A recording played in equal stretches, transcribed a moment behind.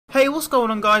Hey, what's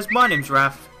going on guys, my name's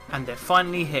Raph, and they're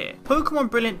finally here. Pokemon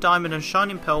Brilliant Diamond and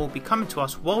Shining Pearl will be coming to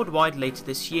us worldwide later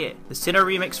this year. The Sinnoh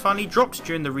remix finally dropped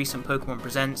during the recent Pokemon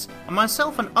Presents, and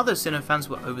myself and other Sinnoh fans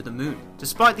were over the moon.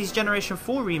 Despite these Generation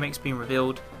 4 remakes being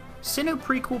revealed, Sinnoh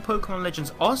prequel Pokemon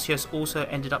Legends Arceus also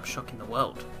ended up shocking the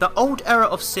world. The old era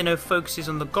of Sinnoh focuses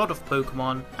on the god of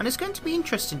Pokemon, and it's going to be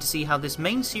interesting to see how this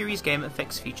main series game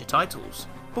affects future titles.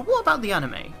 But what about the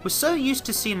anime? We're so used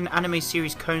to seeing an anime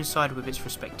series coincide with its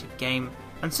respective game,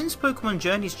 and since Pokémon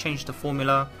Journeys changed the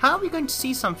formula, how are we going to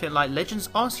see something like Legends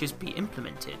Arceus be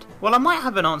implemented? Well, I might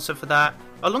have an answer for that,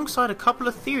 alongside a couple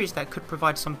of theories that could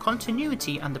provide some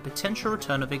continuity and the potential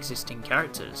return of existing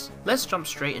characters. Let's jump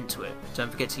straight into it.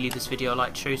 Don't forget to leave this video a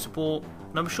like to show your support,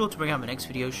 and I'll be sure to bring out my next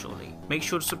video shortly. Make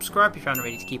sure to subscribe if you aren't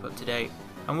ready to keep up to date,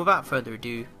 and without further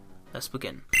ado, let's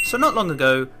begin. So not long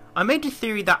ago, I made a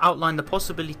theory that outlined the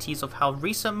possibilities of how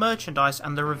recent merchandise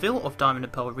and the reveal of Diamond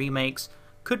and Pearl remakes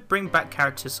could bring back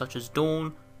characters such as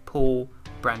Dawn, Paul,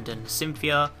 Brandon,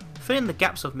 Cynthia, filling the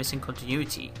gaps of missing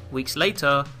continuity. Weeks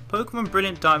later, Pokemon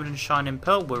Brilliant Diamond and Shining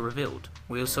Pearl were revealed.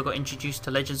 We also got introduced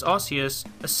to Legends Arceus,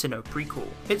 a Sinnoh prequel.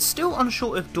 It's still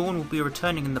unsure if Dawn will be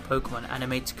returning in the Pokemon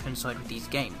anime to coincide with these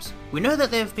games. We know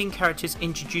that there have been characters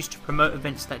introduced to promote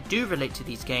events that do relate to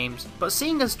these games, but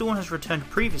seeing as Dawn has returned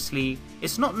previously,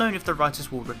 it's not known if the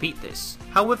writers will repeat this.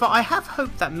 However, I have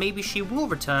hope that maybe she will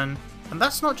return, and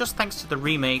that's not just thanks to the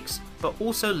remakes, but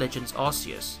also Legends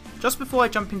Arceus. Just before I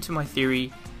jump into my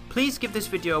theory, please give this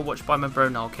video a watch by my bro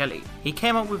Niall Kelly. He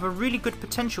came up with a really good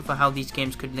potential for how these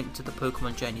games could link to the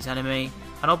Pokemon Journeys anime, and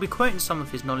I'll be quoting some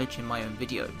of his knowledge in my own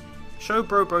video. Show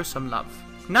bro some love.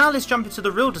 Now let's jump into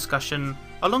the real discussion,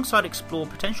 alongside explore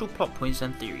potential plot points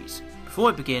and theories. Before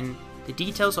I begin, the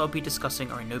details I'll be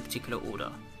discussing are in no particular order.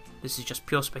 This is just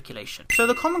pure speculation. So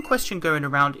the common question going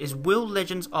around is, will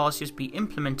Legends Arceus be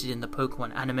implemented in the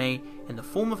Pokemon anime in the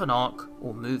form of an arc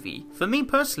or movie? For me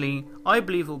personally, I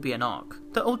believe it will be an arc.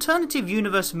 The alternative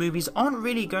universe movies aren't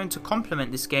really going to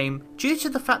complement this game due to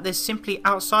the fact they're simply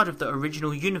outside of the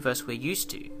original universe we're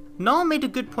used to. Niall made a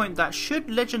good point that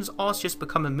should Legends Arceus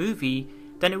become a movie,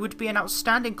 then it would be an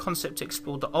outstanding concept to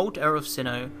explore the old era of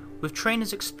Sinnoh, with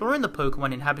trainers exploring the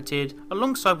Pokemon inhabited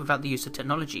alongside without the use of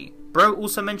technology. Bro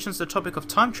also mentions the topic of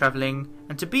time travelling,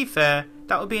 and to be fair,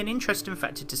 that would be an interesting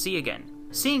factor to see again,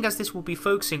 seeing as this will be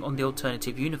focusing on the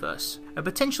alternative universe. A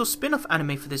potential spin-off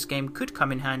anime for this game could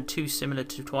come in hand too, similar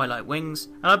to Twilight Wings,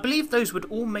 and I believe those would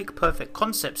all make perfect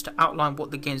concepts to outline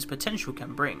what the game's potential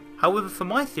can bring. However, for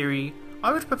my theory,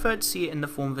 I would prefer to see it in the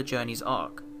form of a Journeys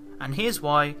arc, and here's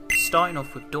why, starting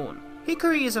off with Dawn.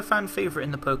 Hikari is a fan favourite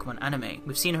in the Pokemon anime.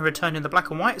 We've seen her return in the Black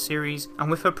and White series,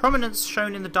 and with her prominence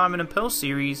shown in the Diamond and Pearl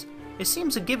series, it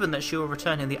seems a given that she will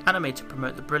return in the anime to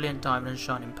promote the Brilliant Diamond and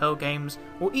Shining Pearl games,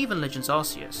 or even Legends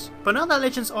Arceus. But now that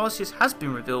Legends Arceus has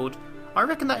been revealed, I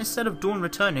reckon that instead of Dawn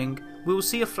returning, we will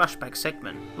see a flashback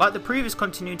segment. Like the previous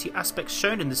continuity aspects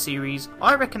shown in the series,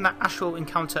 I reckon that Ash will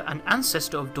encounter an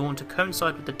ancestor of Dawn to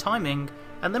coincide with the timing,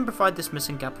 and then provide this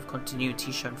missing gap of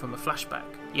continuity shown from a flashback.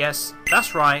 Yes,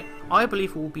 that's right, I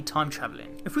believe it will be time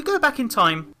travelling. If we go back in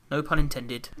time, no pun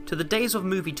intended, to the days of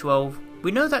movie 12,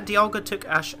 we know that Dialga took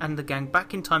Ash and the gang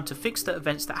back in time to fix the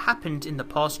events that happened in the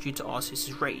past due to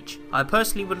Arceus' rage. I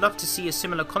personally would love to see a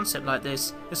similar concept like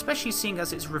this, especially seeing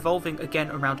as it's revolving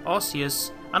again around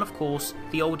Arceus, and of course,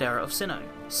 the old era of Sinnoh.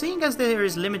 Seeing as there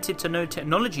is limited to no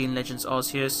technology in Legends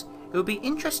Arceus, it will be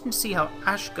interesting to see how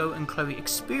Ash, Go and Chloe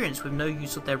experience with no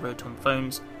use of their Rotom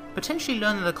phones, potentially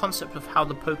learning the concept of how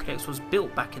the Pokédex was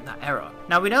built back in that era.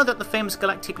 Now we know that the famous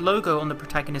galactic logo on the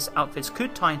protagonist's outfits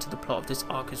could tie into the plot of this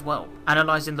arc as well.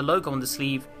 Analysing the logo on the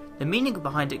sleeve, the meaning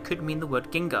behind it could mean the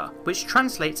word Ginga, which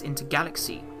translates into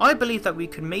galaxy. I believe that we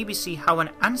could maybe see how an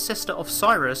ancestor of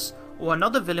Cyrus, or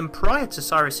another villain prior to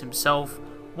Cyrus himself,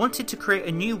 wanted to create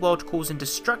a new world causing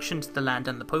destruction to the land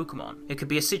and the Pokemon. It could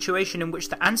be a situation in which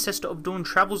the ancestor of Dawn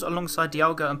travels alongside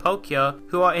Dialga and Palkia,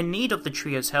 who are in need of the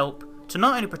trio's help, to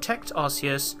not only protect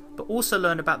Arceus, but also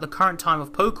learn about the current time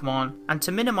of Pokemon, and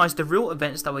to minimise the real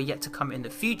events that were yet to come in the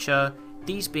future,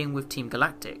 these being with Team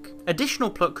Galactic. Additional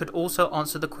plot could also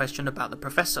answer the question about the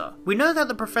Professor. We know that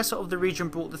the Professor of the region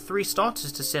brought the 3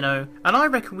 starters to Sinnoh, and I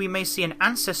reckon we may see an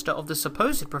ancestor of the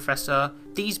supposed Professor,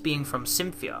 these being from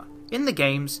Cynthia. In the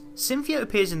games, Cynthia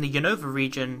appears in the Unova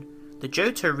region, the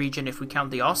Johto region if we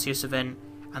count the Arceus event,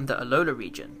 and the Alola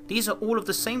region. These are all of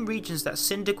the same regions that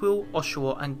Cyndaquil,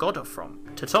 Oshawott and God are from.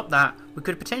 To top that, we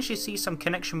could potentially see some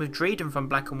connection with Drayden from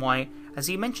Black and White, as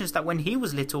he mentions that when he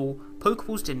was little,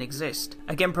 Pokeballs didn't exist,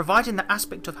 again providing the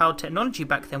aspect of how technology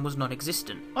back then was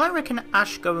non-existent. I reckon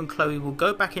Ash, Go and Chloe will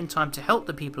go back in time to help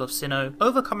the people of Sinnoh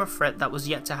overcome a threat that was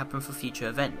yet to happen for future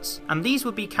events, and these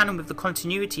would be canon with the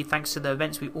continuity thanks to the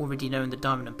events we already know in the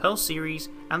Diamond and Pearl series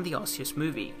and the Arceus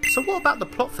movie. So what about the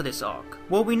plot for this arc?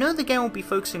 Well, we know the game will be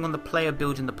focusing on the player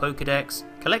building the Pokedex,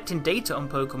 collecting data on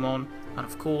Pokemon, and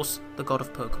of course, the god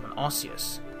of Pokemon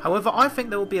Arceus. However, I think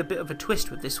there will be a bit of a twist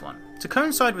with this one. To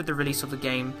coincide with the release of the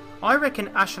game, I reckon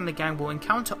Ash and the gang will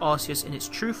encounter Arceus in its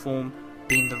true form,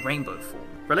 being the Rainbow form.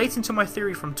 Relating to my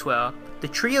theory from Twitter, the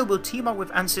trio will team up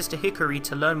with Ancestor Hickory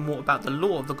to learn more about the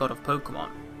lore of the god of Pokemon.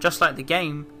 Just like the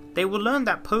game, they will learn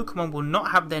that Pokemon will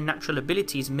not have their natural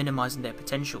abilities minimizing their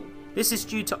potential. This is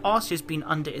due to Arceus being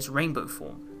under its Rainbow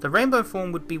form. The Rainbow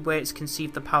form would be where it's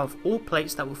conceived the power of all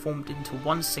plates that were formed into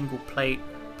one single plate,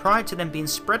 prior to them being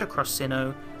spread across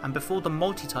Sinnoh and before the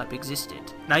multi-type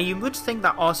existed. Now you would think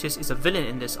that Arceus is a villain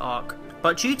in this arc,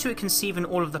 but due to it conceiving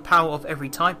all of the power of every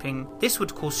typing, this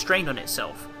would cause strain on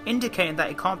itself, indicating that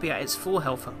it can't be at its full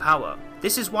health and power.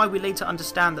 This is why we later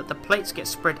understand that the plates get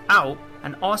spread out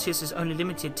and Arceus is only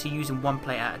limited to using one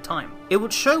plate at a time. It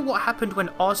would show what happened when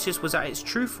Arceus was at its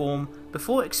true form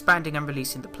before expanding and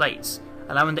releasing the plates,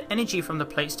 allowing the energy from the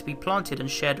plates to be planted and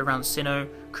shared around Sinnoh,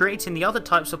 creating the other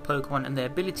types of Pokemon and their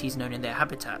abilities known in their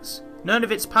habitats. Known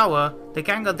of its power, the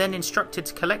gang are then instructed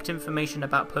to collect information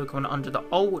about Pokemon under the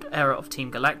old era of Team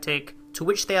Galactic, to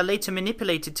which they are later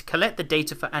manipulated to collect the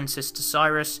data for Ancestor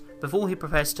Cyrus before he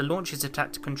prepares to launch his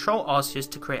attack to control Arceus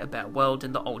to create a better world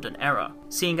in the olden era.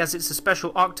 Seeing as it's a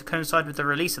special arc to coincide with the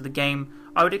release of the game,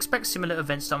 I would expect similar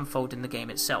events to unfold in the game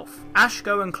itself. Ash,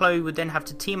 Go and Chloe would then have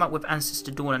to team up with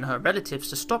Ancestor Dawn and her relatives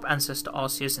to stop Ancestor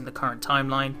Arceus in the current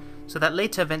timeline, so that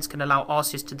later events can allow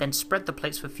Arceus to then spread the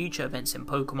plates for future events in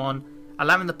Pokemon,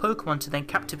 allowing the Pokemon to then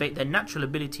captivate their natural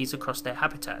abilities across their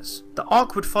habitats. The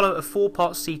arc would follow a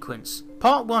 4-part sequence.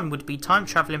 Part 1 would be time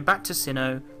travelling back to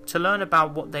Sinnoh to learn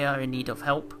about what they are in need of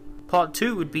help. Part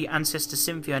 2 would be Ancestor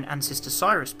Cynthia and Ancestor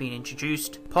Cyrus being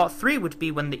introduced. Part 3 would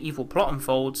be when the evil plot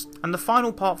unfolds, and the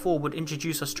final Part 4 would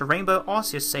introduce us to Rainbow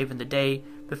Arceus saving the day,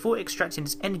 before extracting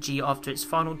its energy after its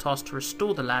final task to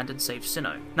restore the land and save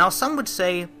Sinnoh. Now some would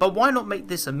say, but why not make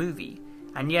this a movie?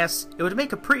 And yes, it would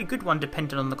make a pretty good one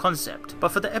depending on the concept,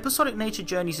 but for the episodic nature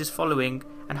Journeys is following,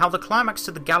 and how the climax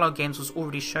to the Galar games was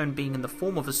already shown being in the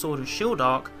form of a Sword and Shield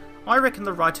arc, I reckon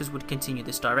the writers would continue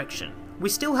this direction. We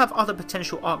still have other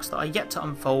potential arcs that are yet to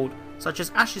unfold, such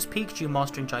as Ash's Pikachu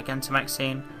mastering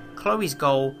Gigantamaxing, Chloe's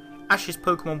goal, Ash's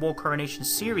Pokemon War Coronation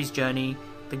series journey,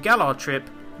 the Galar trip,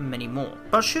 and many more.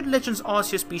 But should Legends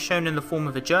Arceus be shown in the form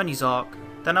of a Journeys arc,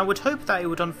 then I would hope that it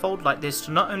would unfold like this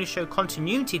to not only show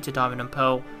continuity to Diamond and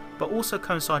Pearl, but also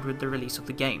coincide with the release of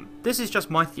the game. This is just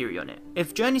my theory on it.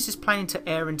 If Journeys is planning to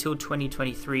air until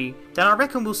 2023, then I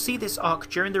reckon we'll see this arc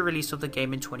during the release of the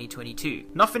game in 2022.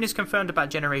 Nothing is confirmed about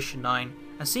Generation 9,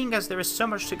 and seeing as there is so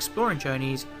much to explore in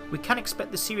Journeys, we can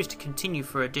expect the series to continue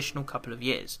for an additional couple of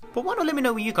years. But why not let me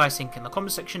know what you guys think in the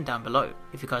comment section down below.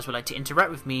 If you guys would like to interact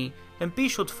with me, then be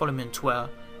sure to follow me on Twitter,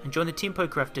 and join the Team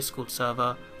PokeRef Discord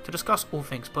server to discuss all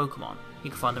things Pokemon. You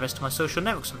can find the rest of my social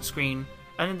networks on the screen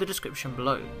and in the description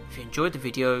below. If you enjoyed the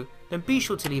video, then be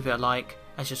sure to leave it a like,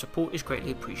 as your support is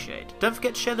greatly appreciated. Don't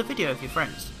forget to share the video with your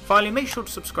friends. Finally, make sure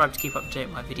to subscribe to keep up to date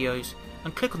with my videos,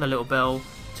 and click on the little bell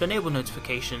to enable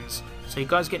notifications so you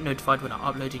guys get notified when I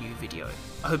upload a new video.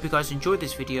 I hope you guys enjoyed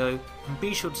this video, and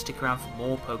be sure to stick around for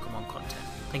more Pokemon content.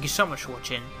 Thank you so much for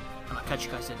watching, and I'll catch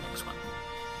you guys in the next one.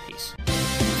 Peace.